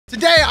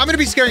Today, I'm gonna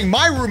be scaring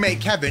my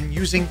roommate, Kevin,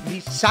 using the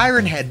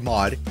SIREN Head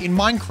mod in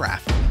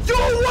Minecraft. Yo,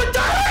 what the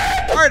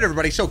heck? All right,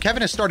 everybody, so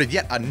Kevin has started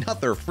yet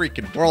another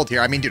freaking world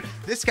here. I mean, dude,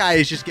 this guy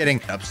is just getting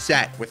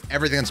upset with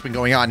everything that's been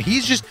going on.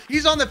 He's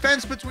on the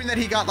fence between that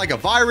he got like a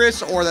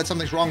virus or that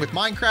something's wrong with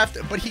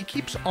Minecraft, but he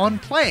keeps on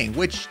playing,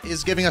 which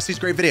is giving us these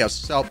great videos.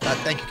 So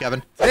thank you,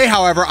 Kevin. Today,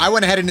 however, I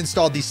went ahead and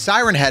installed the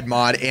SIREN Head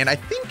mod, and I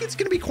think it's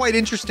gonna be quite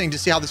interesting to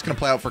see how this is gonna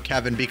play out for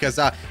Kevin because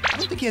I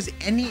don't think he has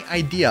any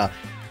idea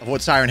of what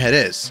SIREN Head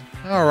is.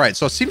 All right,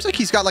 so it seems like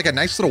he's got like a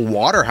nice little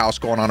water house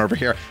going on over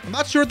here. I'm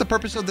not sure what the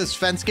purpose of this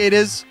fence gate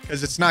is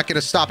because it's not going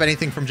to stop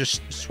anything from just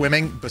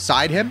swimming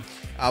beside him,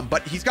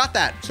 but he's got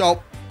that.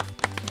 So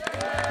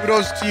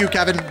kudos to you,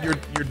 Kevin.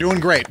 You're doing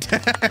great.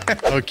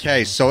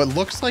 Okay, so it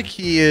looks like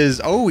he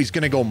is, he's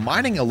going to go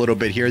mining a little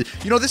bit here.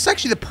 You know, this is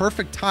actually the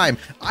perfect time.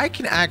 I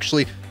can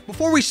actually,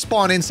 before we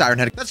spawn in SIREN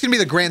Head, that's gonna be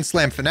the Grand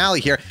Slam finale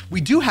here.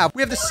 We have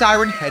the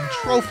SIREN Head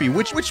trophy,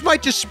 which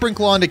might just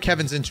sprinkle onto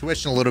Kevin's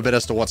intuition a little bit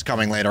as to what's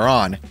coming later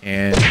on.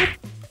 And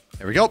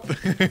there we go.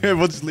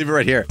 We'll just leave it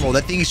right here. Oh,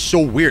 that thing is so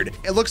weird.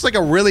 It looks like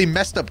a really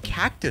messed up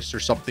cactus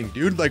or something,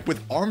 dude, like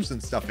with arms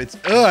and stuff.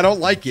 I don't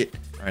like it.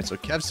 All right, so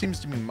Kev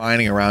seems to be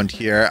mining around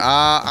here.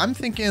 I'm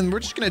thinking we're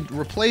just gonna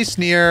replace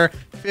near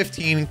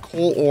 15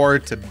 coal ore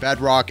to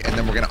bedrock, and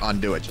then we're gonna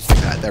undo it just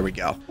like that. There we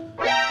go.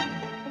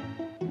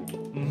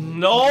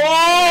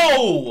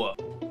 No!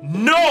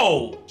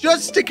 No!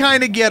 Just to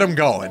kind of get him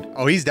going.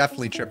 Oh, he's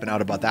definitely tripping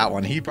out about that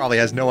one. He probably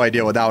has no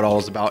idea what that all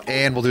is about.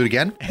 And we'll do it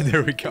again. And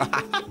there we go.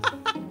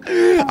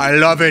 I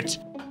love it.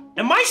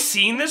 Am I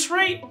seeing this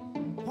right?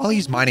 While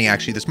he's mining,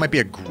 actually, this might be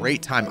a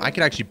great time. I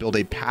could actually build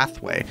a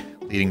pathway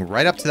leading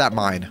right up to that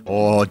mine.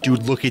 Oh,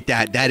 dude, look at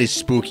that. That is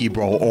spooky,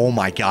 bro. Oh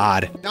my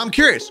God. Now, I'm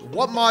curious,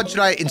 what mod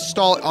should I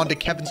install onto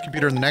Kevin's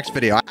computer in the next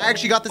video? I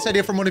actually got this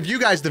idea from one of you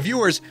guys, the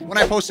viewers, when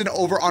I posted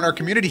over on our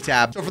community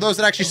tab. So for those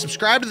that actually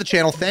subscribe to the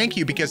channel, thank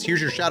you, because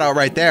here's your shout out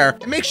right there.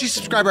 And make sure you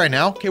subscribe right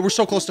now. Okay, we're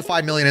so close to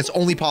 5 million. It's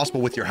only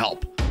possible with your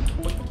help.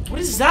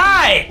 What is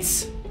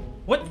that?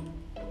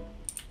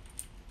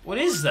 What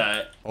is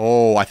that?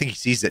 Oh, I think he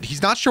sees it.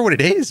 He's not sure what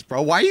it is,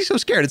 bro. Why are you so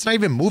scared? It's not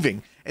even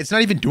moving. It's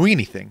not even doing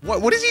anything.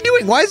 What is he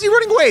doing? Why is he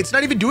running away? It's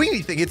not even doing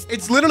anything.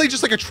 It's literally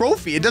just like a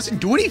trophy. It doesn't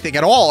do anything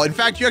at all. In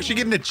fact, you actually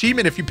get an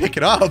achievement if you pick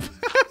it up.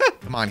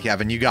 Come on,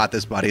 Kevin. You got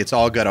this, buddy. It's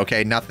all good,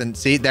 okay? Nothing.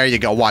 See, there you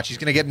go. Watch. He's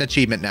going to get an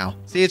achievement now.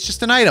 See, it's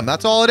just an item.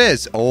 That's all it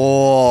is.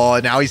 Oh,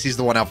 now he sees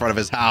the one out front of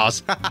his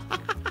house.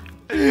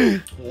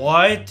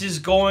 What is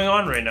going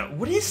on right now?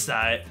 What is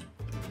that?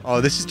 Oh,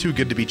 this is too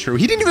good to be true.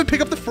 He didn't even pick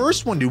up the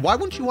first one, dude. Why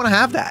wouldn't you want to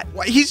have that?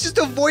 Why? He's just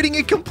avoiding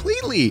it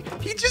completely.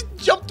 He just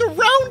jumped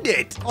around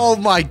it. Oh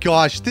my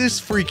gosh,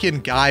 this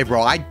freaking guy,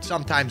 bro. I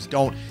sometimes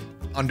don't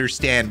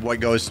understand what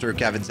goes through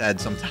Kevin's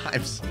head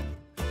sometimes.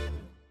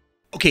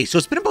 Okay, so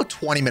it's been about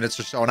 20 minutes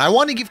or so, and I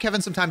want to give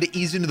Kevin some time to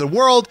ease into the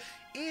world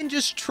and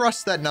just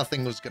trust that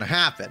nothing was going to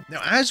happen.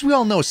 Now, as we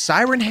all know,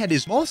 SIREN Head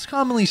is most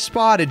commonly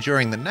spotted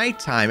during the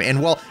nighttime,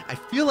 and well, I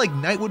feel like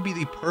night would be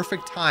the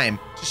perfect time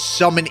to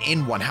summon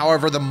in one.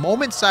 However, the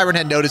moment SIREN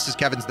Head notices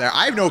Kevin's there,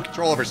 I have no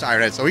control over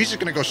SIREN Head, so he's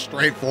just going to go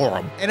straight for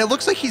him. And it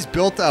looks like he's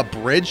built a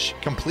bridge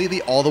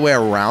completely all the way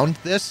around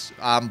this,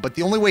 but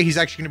the only way he's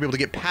actually going to be able to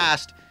get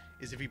past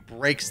is if he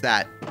breaks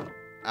that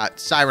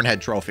SIREN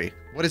Head trophy.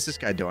 What is this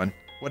guy doing?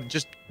 What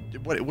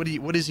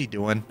is he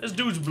doing? This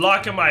dude's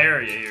blocking my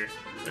area here.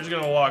 They're just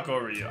gonna walk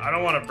over you. I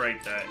don't want to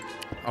break that.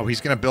 Oh,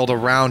 he's gonna build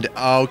around.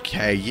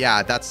 Okay,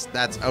 yeah, that's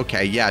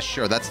okay. Yeah,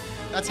 sure. That's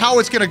how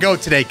it's gonna go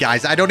today,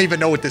 guys. I don't even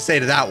know what to say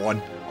to that one.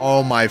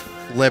 Oh my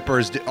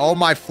flippers. Oh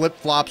my flip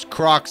flops,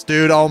 Crocs,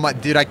 dude. Oh my,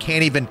 dude. I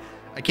can't even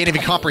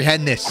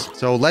comprehend this.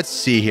 So let's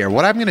see here.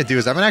 What I'm gonna do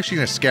is I'm actually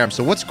gonna scare him.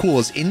 So what's cool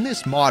is in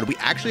this mod we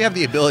actually have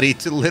the ability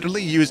to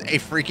literally use a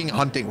freaking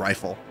hunting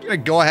rifle. I'm gonna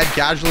go ahead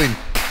casually and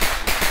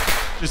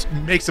just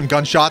make some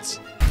gunshots.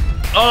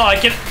 Oh, I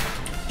can.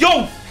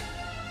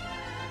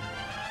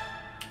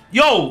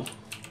 Yo!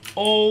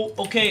 Oh,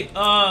 okay,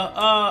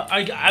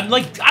 I'm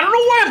like, I don't know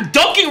why I'm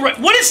dunking right.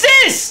 What is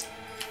this?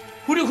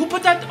 Who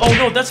put that? Oh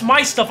no, that's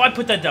my stuff. I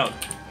put that down.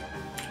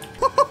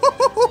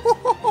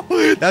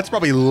 That's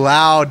probably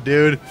loud,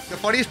 dude. The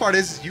funniest part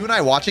is you and I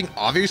watching,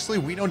 obviously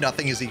we know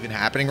nothing is even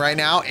happening right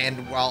now.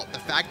 And well, the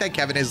fact that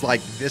Kevin is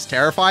like this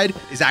terrified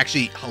is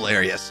actually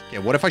hilarious. Okay,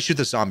 what if I shoot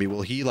the zombie?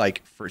 Will he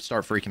like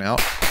start freaking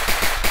out?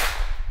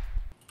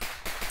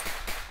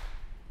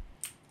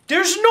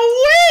 There's no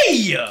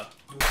way!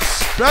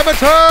 Spam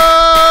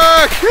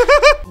attack!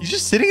 He's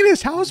just sitting in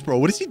his house, bro.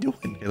 What is he doing?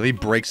 Okay, let me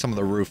break some of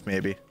the roof,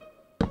 maybe.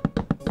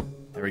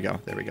 There we go.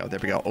 There we go. There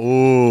we go.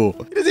 Oh,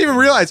 he doesn't even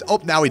realize. Oh,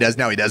 now he does.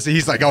 Now he does.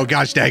 He's like, oh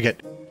gosh, dang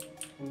it.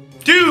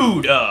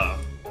 Dude,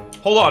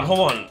 hold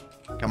on.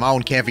 Come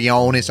on,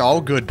 Kevion. It's all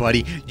good,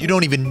 buddy. You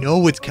don't even know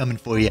what's coming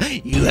for you.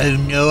 You have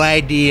no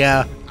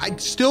idea. I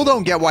still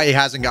don't get why he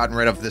hasn't gotten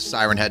rid of this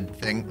SIREN Head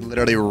thing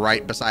literally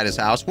right beside his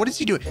house. What is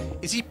he doing?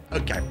 Is he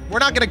okay? We're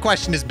not gonna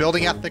question his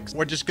building ethics.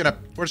 We're just gonna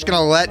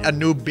let a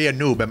noob be a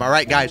noob. Am I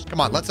right, guys?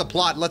 Come on, let's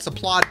applaud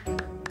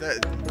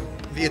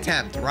the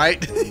attempt,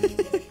 right?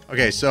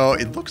 Okay, so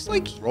it looks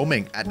like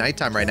roaming at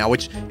nighttime right now,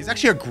 which is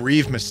actually a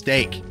grieve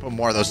mistake. Put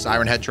more of those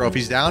Siren Head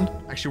trophies down.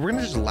 Actually, we're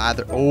gonna just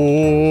lather.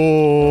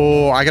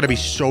 Oh, I gotta be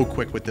so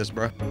quick with this,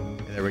 bro.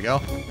 Okay, there we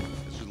go.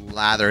 Let's just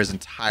lather his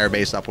entire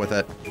base up with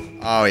it.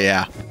 Oh,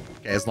 yeah.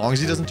 Okay, as long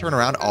as he doesn't turn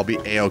around, I'll be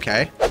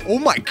A-okay. Oh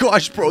my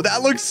gosh, bro,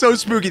 that looks so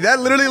spooky. That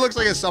literally looks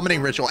like a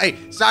summoning ritual.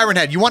 Hey, Siren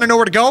Head, you want to know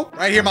where to go?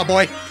 Right here, my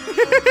boy.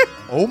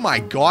 Oh my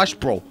gosh,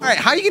 bro. All right,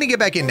 how are you going to get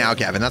back in now,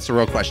 Kevin? That's the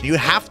real question. You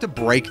have to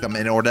break them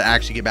in order to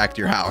actually get back to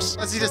your house.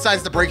 Unless he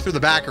decides to break through the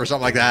back or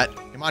something like that.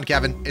 Come on,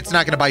 Kevin. It's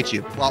not going to bite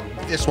you. Well,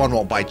 this one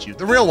won't bite you.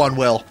 The real one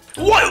will.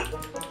 What?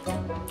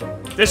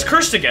 It's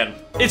cursed again.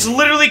 It's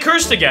literally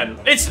cursed again.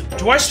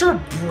 Do I start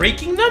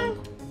breaking them?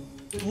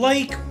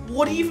 Like,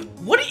 what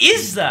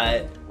is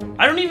that?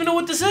 I don't even know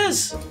what this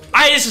is.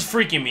 This is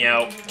freaking me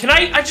out. Can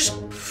I just...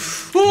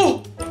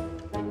 Ooh.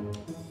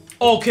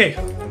 Okay.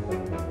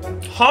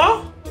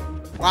 Huh?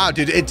 Wow,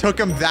 dude, it took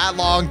him that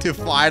long to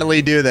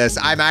finally do this.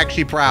 I'm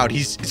actually proud.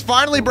 He's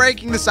finally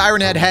breaking the Siren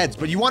Head heads,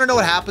 but you want to know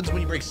what happens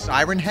when you break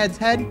Siren Head's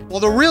head?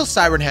 Well, the real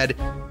Siren Head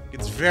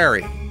gets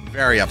very,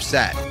 very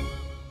upset.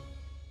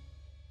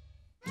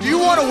 Do you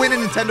want to win a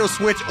Nintendo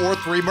Switch or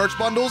 3 merch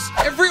bundles?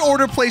 Every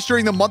order placed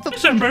during the month of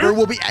December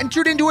will be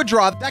entered into a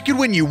draw that could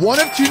win you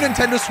 1 of 2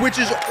 Nintendo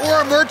Switches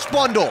or a merch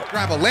bundle.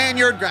 Grab a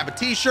lanyard, grab a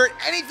t-shirt,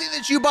 anything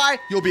that you buy,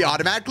 you'll be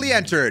automatically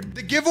entered.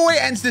 The giveaway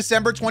ends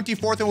December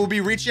 24th and we'll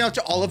be reaching out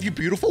to all of you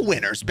beautiful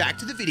winners. Back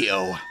to the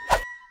video.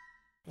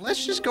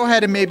 Let's just go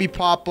ahead and maybe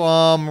pop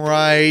them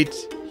right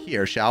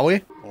here, shall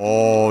we?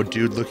 Oh,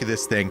 dude, look at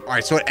this thing. All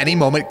right, so at any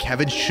moment,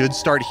 Kevin should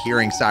start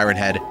hearing Siren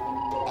Head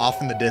off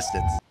in the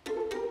distance.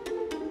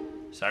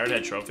 Siren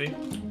Head trophy?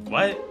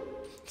 What?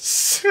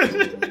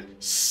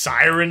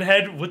 Siren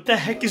Head? What the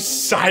heck is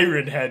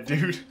Siren Head,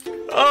 dude?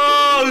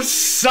 Oh,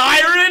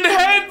 Siren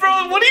Head,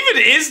 bro? What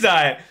even is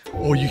that?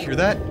 Oh, you hear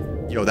that?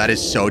 Yo, that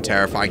is so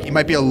terrifying. He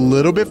might be a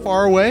little bit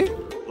far away.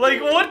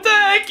 Like, what the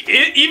heck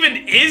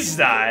even is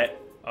that?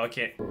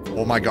 Okay.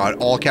 Oh my god,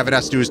 all Kevin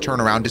has to do is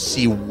turn around to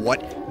see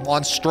what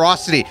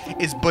monstrosity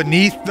is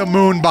beneath the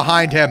moon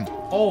behind him.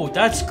 Oh,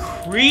 that's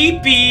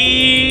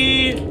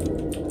creepy.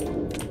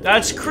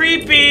 That's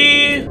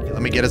creepy. Okay,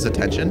 let me get his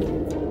attention.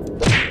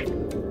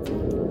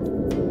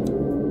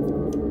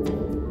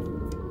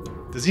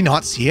 Does he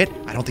not see it?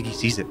 I don't think he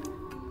sees it.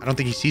 I don't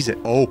think he sees it.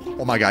 Oh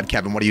my god,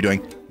 Kevin, what are you doing?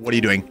 What are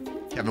you doing?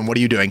 Kevin, what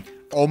are you doing?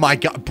 Oh my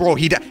god, bro,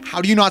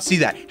 how do you not see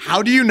that?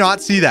 How do you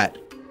not see that?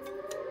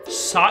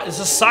 It's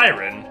a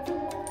siren.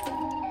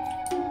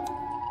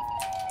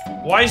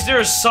 Why is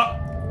there a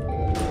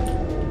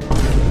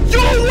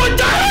Yo, what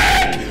the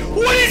heck?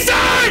 What is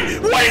that?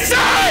 What is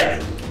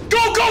that?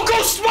 Go, go,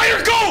 go,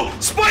 spider, go!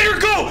 Spider,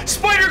 go!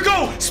 Spider,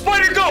 go!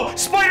 Spider, go!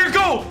 Spider,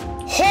 go!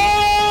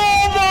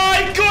 Oh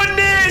my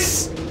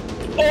goodness!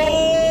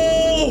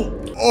 Oh!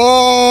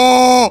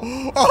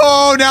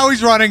 Oh, now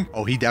he's running.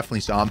 Oh, he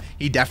definitely saw him.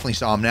 He definitely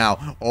saw him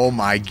now. Oh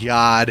my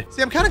god.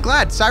 See, I'm kind of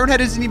glad Siren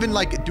Head isn't even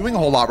like doing a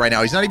whole lot right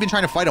now. He's not even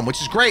trying to fight him,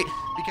 which is great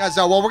because,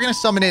 well, we're going to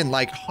summon in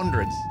like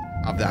hundreds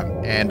of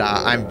them. And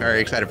I'm very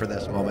excited for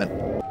this moment.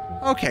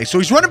 Okay, so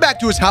he's running back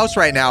to his house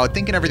right now,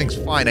 thinking everything's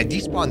fine. I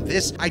despawned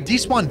this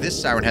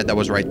Siren Head that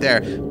was right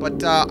there,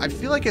 but I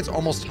feel like it's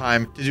almost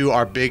time to do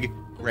our big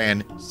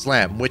grand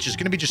slam, which is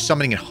going to be just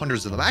summoning in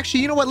hundreds of them.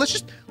 Actually, you know what?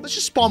 Let's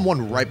just spawn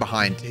one right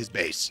behind his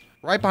base,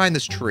 right behind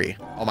this tree.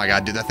 Oh my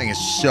god, dude, that thing is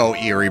so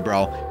eerie,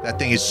 bro. That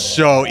thing is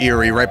so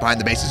eerie right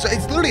behind the base.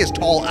 It's literally as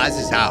tall as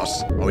his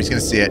house. Oh, he's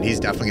gonna see it. He's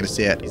definitely gonna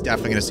see it. He's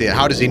definitely gonna see it.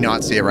 How does he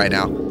not see it right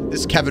now?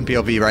 This is Kevin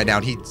POV right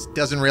now. He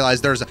doesn't realize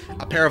there's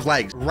a pair of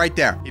legs right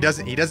there. He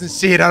doesn't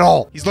see it at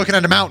all. He's looking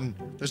at a mountain.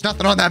 There's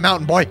nothing on that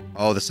mountain, boy.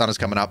 Oh, the sun is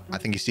coming up. I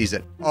think he sees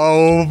it.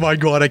 Oh my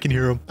god, I can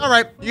hear him. All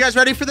right, you guys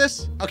ready for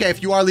this? Okay,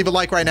 if you are, leave a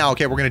like right now.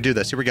 Okay, we're gonna do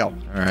this. Here we go.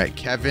 All right,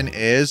 Kevin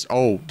is,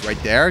 right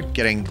there,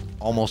 getting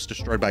almost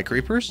destroyed by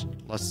creepers.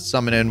 Let's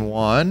summon in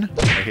one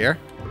right here.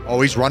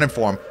 Oh, he's running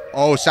for him.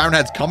 Oh, Siren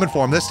Head's coming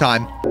for him this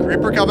time.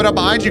 Creeper coming up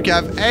behind you,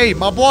 Kev. Hey,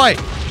 my boy.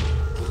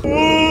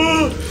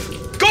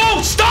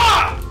 Go,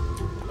 stop!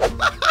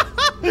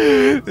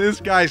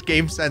 This guy's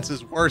game sense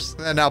is worse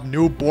than a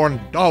newborn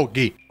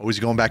doggy. Oh, he's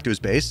going back to his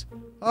base?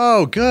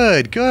 Oh,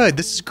 good, good.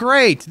 This is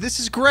great. This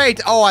is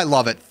great. Oh, I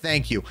love it.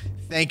 Thank you.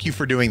 Thank you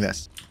for doing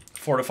this.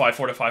 Fortify,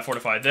 fortify,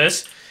 fortify.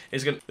 This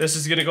is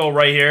gonna go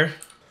right here.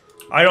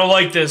 I don't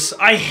like this.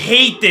 I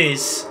hate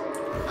this.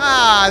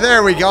 Ah,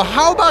 there we go.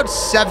 How about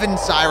 7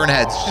 Siren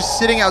Heads just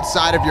sitting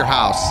outside of your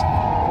house,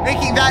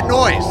 making that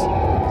noise?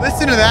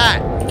 Listen to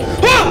that.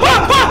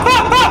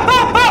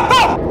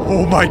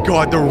 Oh my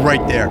god, they're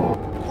right there.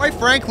 Quite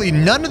frankly,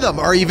 none of them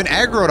are even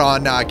aggroed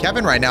on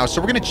Kevin right now,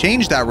 so we're gonna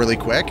change that really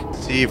quick.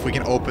 See if we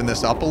can open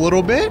this up a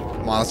little bit.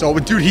 Come on, let's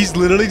open. Dude, he's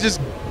literally just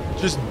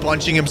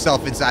bunching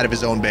himself inside of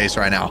his own base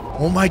right now.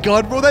 Oh my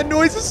god, bro, that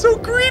noise is so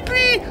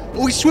creepy.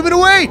 Oh, he's swimming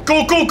away.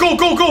 Go, go, go,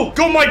 go, go.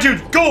 Go, my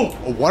dude, go.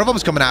 Oh, one of them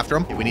is coming after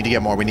him. Okay, we need to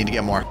get more. We need to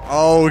get more.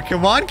 Oh,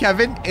 come on,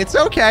 Kevin. It's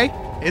okay.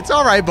 It's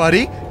all right,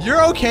 buddy.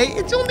 You're okay.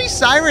 It's only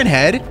Siren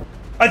Head.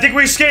 I think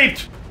we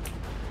escaped.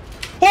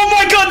 Oh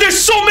my god, there's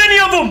so many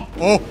of them.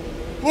 Oh,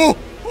 oh.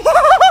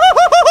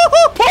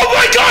 Oh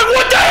my god,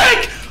 what the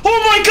heck? Oh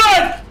my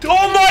god!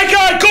 Oh my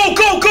god! Go,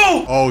 go,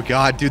 go! Oh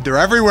god, dude, they're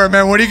everywhere,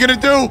 man. What are you gonna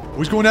do?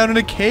 Who's going down in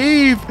a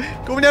cave?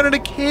 Going down in a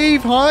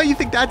cave, huh? You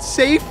think that's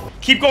safe?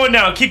 Keep going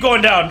down, keep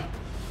going down.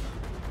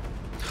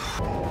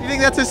 You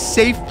think that's a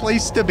safe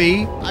place to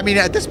be? I mean,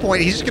 at this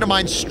point, he's just gonna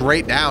mine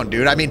straight down,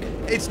 dude. I mean,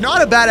 it's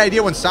not a bad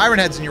idea when Siren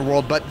Head's in your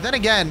world, but then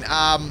again,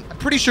 I'm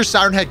pretty sure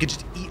Siren Head could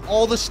just eat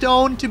all the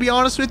stone, to be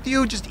honest with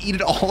you. Just eat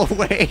it all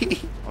away.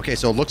 Okay,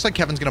 so it looks like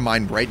Kevin's gonna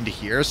mine right into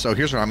here, so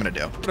here's what I'm gonna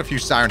do. Put a few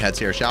Siren Heads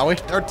here, shall we?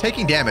 They're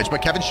taking damage,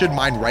 but Kevin should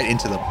mine right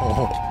into them.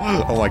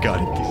 Oh my god,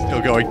 he's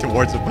still going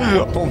towards them.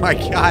 Oh my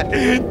god,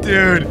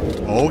 dude.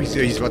 Oh,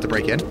 he's about to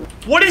break in.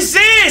 What is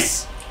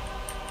this?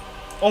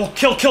 Oh,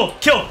 kill, kill,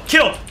 kill,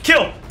 kill,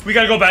 kill. We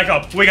gotta go back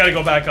up. We gotta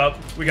go back up.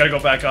 We gotta go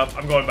back up.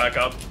 I'm going back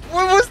up.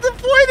 What was the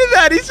point of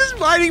that? He's just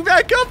mining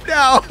back up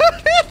now.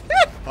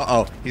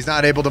 Uh-oh, he's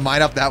not able to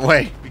mine up that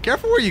way. Be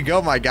careful where you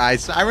go, my guy.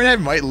 Siren Head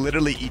might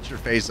literally eat your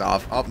face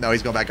off. Oh, no,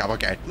 he's going back up.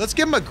 Okay, let's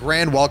give him a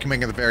grand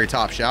welcoming at the very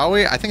top, shall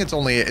we? I think it's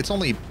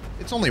only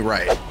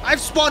right.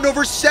 I've spawned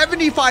over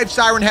 75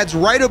 Siren Heads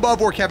right above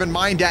where Kevin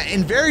mined at,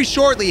 and very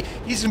shortly,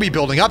 he's gonna be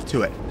building up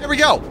to it. There we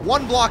go,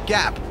 1 block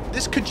gap.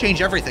 This could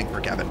change everything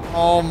for Kevin.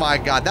 Oh my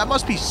god, that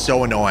must be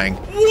so annoying.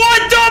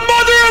 What the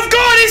mother of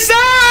God is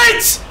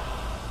that?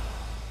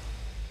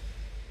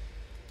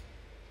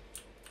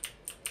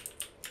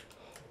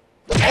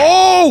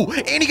 Oh,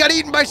 and he got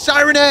eaten by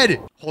Siren Head.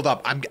 Hold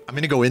up, I'm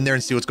gonna go in there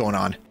and see what's going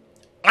on.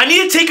 I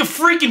need to take a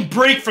freaking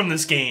break from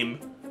this game.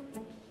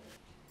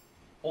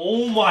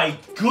 Oh my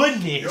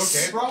goodness. You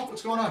okay, bro?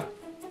 What's going on?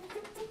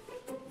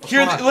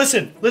 Here,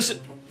 listen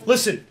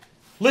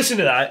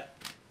to that.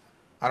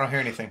 I don't hear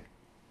anything.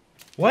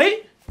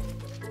 What?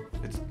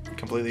 It's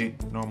completely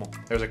normal.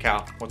 There's a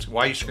cow.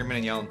 Why are you screaming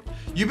and yelling?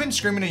 You've been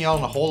screaming and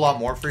yelling a whole lot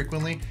more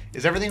frequently.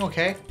 Is everything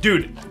okay?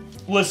 Dude,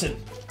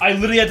 listen. I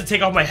literally had to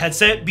take off my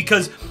headset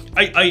because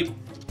I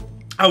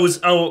was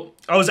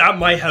at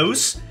my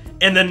house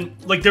and then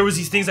like there was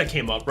these things that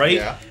came up, right?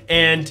 Yeah.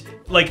 And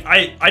like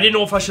I didn't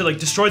know if I should like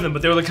destroy them,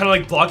 but they were like kind of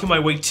like blocking my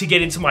way to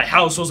get into my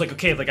house. So I was like,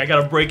 okay, like I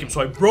gotta break them.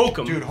 So I broke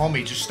them. Dude,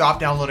 homie, just stop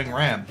downloading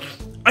RAM.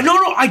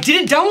 No, I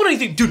didn't download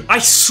anything. Dude, I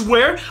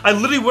swear, I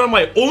literally went on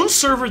my own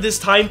server this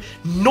time.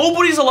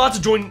 Nobody's allowed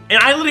to join, and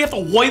I literally have to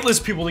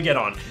whitelist people to get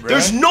on. Really?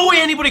 There's no way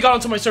anybody got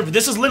onto my server.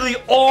 This is literally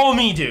all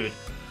me, dude.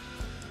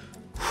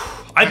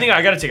 I think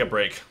I gotta take a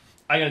break.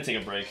 I gotta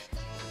take a break.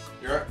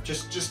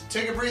 Just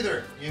take a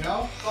breather, you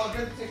know? It's all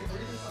good to take a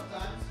breather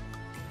sometimes.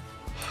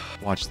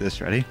 Watch this,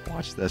 ready?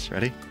 Watch this,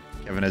 ready?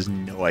 Kevin has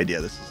no idea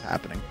this is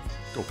happening.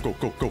 Go, go,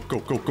 go, go, go,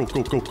 go, go,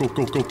 go, go, go, go,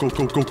 go, go, go,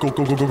 go, go, go,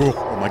 go, go, go.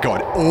 Oh my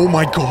god. Oh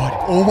my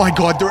god. Oh my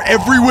god. They're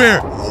everywhere.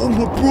 Oh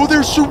my bro,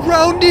 they're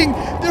surrounding.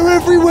 They're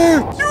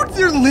everywhere. Dude,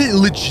 they're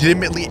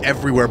legitimately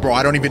everywhere, bro.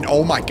 I don't even,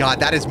 oh my god.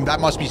 That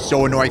must be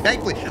so annoying.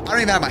 Thankfully, I don't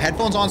even have my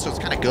headphones on, so it's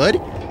kind of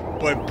good.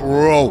 But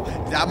bro,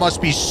 that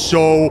must be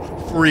so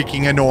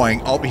freaking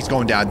annoying. Oh, he's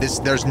going down.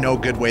 There's no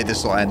good way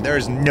this will end.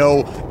 There's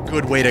no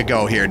good way to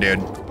go here, dude.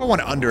 Put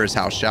one under his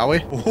house, shall we?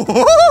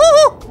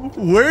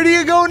 Where do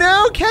you go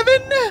now,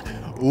 Kevin?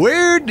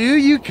 Where do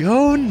you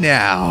go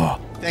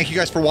now? Thank you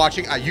guys for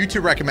watching.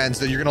 YouTube recommends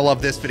that you're gonna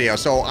love this video,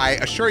 so I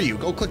assure you,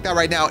 go click that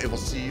right now. It will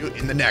see you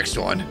in the next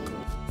one.